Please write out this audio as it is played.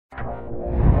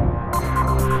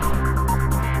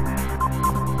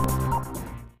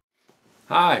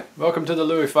Hi, welcome to the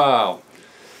Louie File.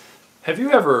 Have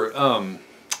you ever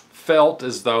felt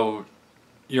as though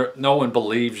no one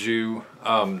believes you,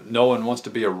 no one wants to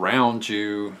be around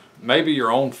you? Maybe your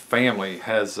own family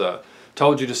has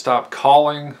told you to stop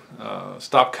calling,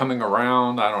 stop coming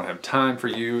around, I don't have time for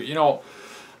you. You know,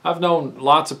 I've known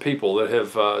lots of people that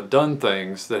have done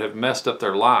things that have messed up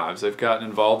their lives. They've gotten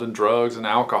involved in drugs and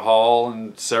alcohol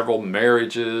and several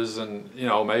marriages, and you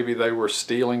know, maybe they were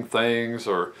stealing things,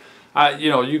 or you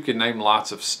know, you can name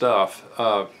lots of stuff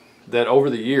that over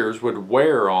the years would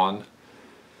wear on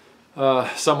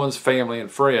someone's family and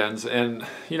friends. And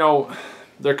you know,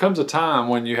 there comes a time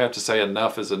when you have to say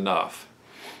enough is enough,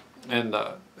 and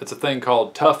it's a thing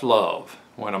called tough love.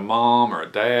 When a mom or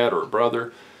a dad or a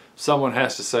brother, someone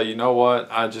has to say, you know what,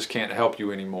 I just can't help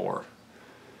you anymore.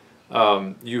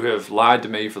 You have lied to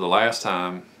me for the last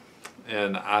time,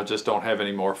 and I just don't have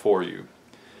any more for you.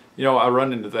 You know, I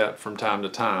run into that from time to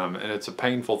time, and it's a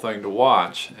painful thing to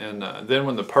watch. And then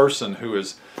when the person who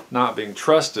is not being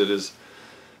trusted is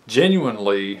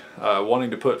genuinely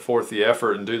wanting to put forth the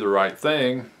effort and do the right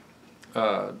thing,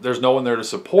 there's no one there to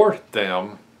support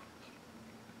them.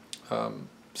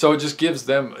 So it just gives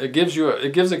them, it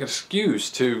gives an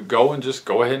excuse to go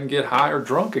ahead and get high or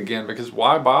drunk again, because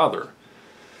why bother?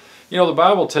 You know, the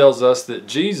Bible tells us that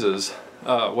Jesus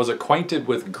was acquainted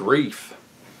with grief,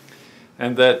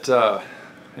 and that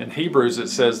in Hebrews it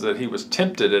says that he was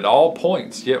tempted at all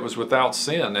points, yet was without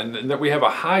sin, and that we have a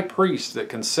high priest that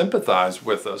can sympathize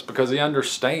with us because he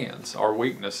understands our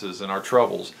weaknesses and our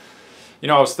troubles. You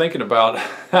know, I was thinking about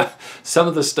some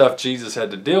of the stuff Jesus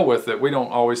had to deal with that we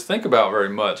don't always think about very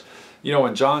much. You know,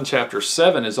 in John chapter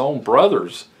 7, his own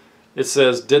brothers, it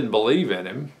says, didn't believe in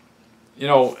him. You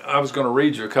know, I was going to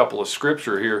read you a couple of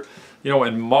scripture here. You know,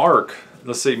 in Mark,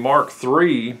 let's see, Mark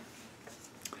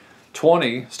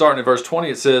 3:20, starting at verse 20,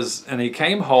 it says, "And he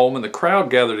came home, and the crowd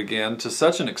gathered again to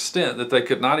such an extent that they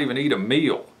could not even eat a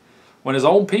meal. When his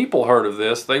own people heard of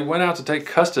this, they went out to take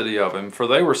custody of him, for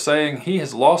they were saying, he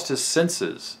has lost his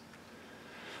senses."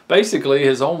 Basically,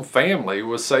 his own family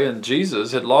was saying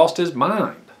Jesus had lost his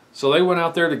mind. So they went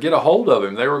out there to get a hold of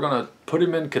him. They were going to put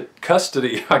him in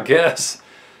custody, I guess.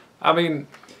 I mean,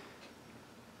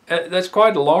 that's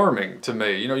quite alarming to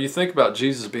me. You know, you think about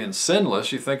Jesus being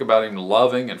sinless, you think about him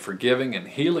loving and forgiving and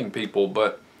healing people,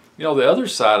 but, you know, the other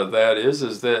side of that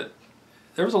is that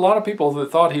there was a lot of people that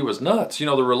thought he was nuts. You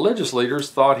know, the religious leaders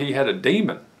thought he had a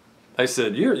demon. They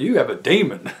said, you have a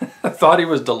demon. Thought he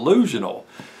was delusional.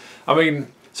 I mean,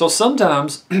 so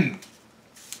sometimes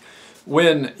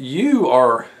when you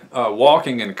are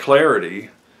walking in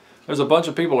clarity, there's a bunch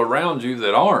of people around you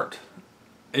that aren't.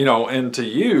 You know, and to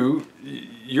you,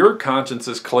 your conscience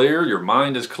is clear, your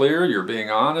mind is clear, you're being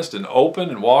honest and open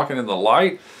and walking in the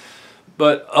light.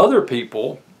 But other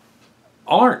people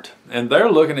aren't, and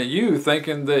they're looking at you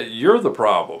thinking that you're the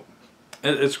problem.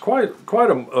 It's quite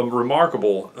a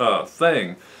remarkable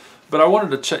thing. But I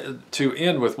wanted to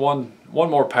end with one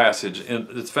more passage, and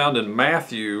it's found in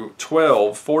Matthew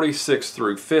 12:46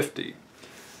 through 50.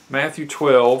 Matthew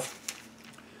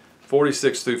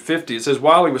 12:46 through 50. It says,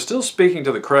 "While he was still speaking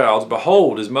to the crowds,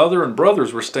 behold, his mother and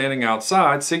brothers were standing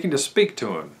outside, seeking to speak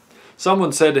to him.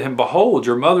 Someone said to him, 'Behold,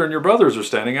 your mother and your brothers are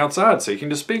standing outside, seeking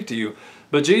to speak to you.'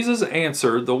 But Jesus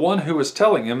answered the one who was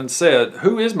telling him and said,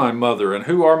 'Who is my mother and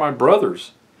who are my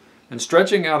brothers?' And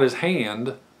stretching out his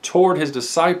hand toward his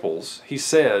disciples, he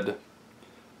said,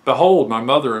 'Behold my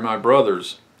mother and my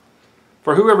brothers.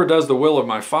 For whoever does the will of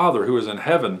my Father who is in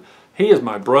heaven, he is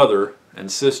my brother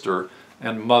and sister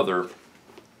and mother.'"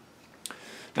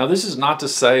 Now, this is not to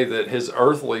say that his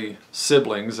earthly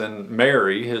siblings and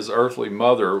Mary, his earthly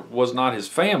mother, was not his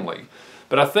family.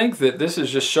 But I think that this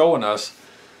is just showing us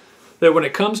that when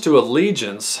it comes to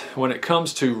allegiance, when it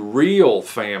comes to real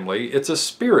family, it's a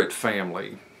spirit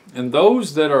family. And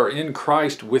those that are in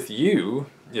Christ with you,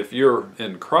 if you're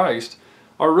in Christ,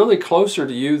 are really closer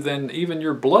to you than even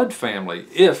your blood family,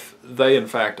 if they in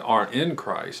fact aren't in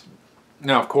Christ.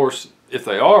 Now, of course, if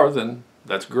they are, then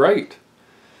that's great.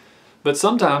 But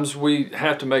sometimes we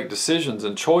have to make decisions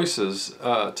and choices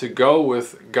to go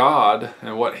with God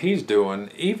and what He's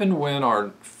doing, even when our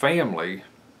family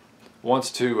wants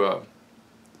to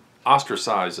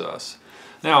ostracize us.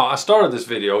 Now, I started this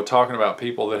video talking about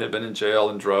people that had been in jail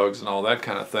and drugs and all that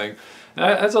kind of thing.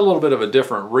 That's a little bit of a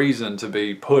different reason to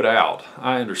be put out.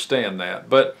 I understand that.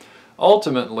 But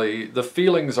ultimately, the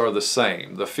feelings are the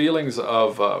same. The feelings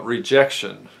of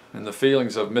rejection and the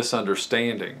feelings of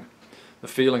misunderstanding, the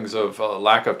feelings of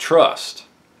lack of trust.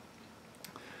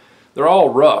 They're all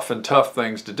rough and tough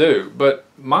things to do. But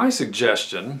my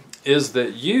suggestion is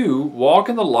that you walk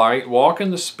in the light, walk in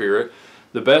the Spirit,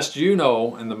 the best you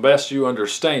know and the best you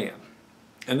understand.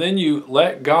 And then you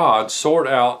let God sort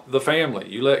out the family.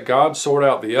 You let God sort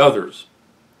out the others.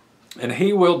 And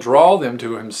He will draw them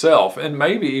to Himself, and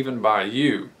maybe even by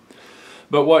you.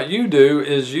 But what you do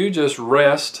is you just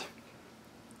rest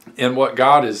in what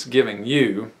God is giving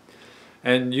you,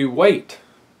 and you wait.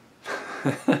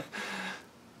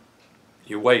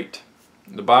 You wait.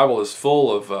 The Bible is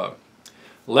full of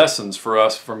lessons for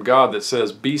us from God that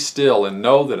says, "Be still and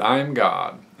know that I am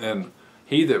God. And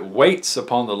he that waits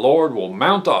upon the Lord will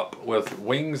mount up with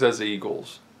wings as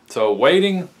eagles." So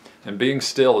waiting and being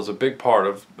still is a big part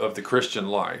of the Christian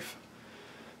life.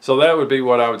 So that would be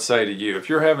what I would say to you. If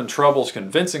you're having troubles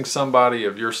convincing somebody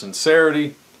of your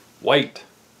sincerity, wait.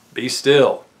 Be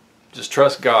still. Just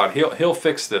trust God. He'll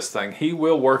fix this thing. He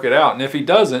will work it out. And if He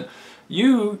doesn't,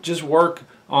 you just work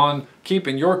on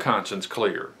keeping your conscience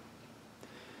clear,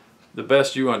 the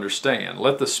best you understand.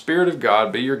 Let the Spirit of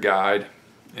God be your guide,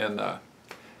 and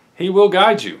He will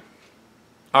guide you.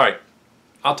 All right.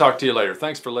 I'll talk to you later.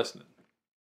 Thanks for listening.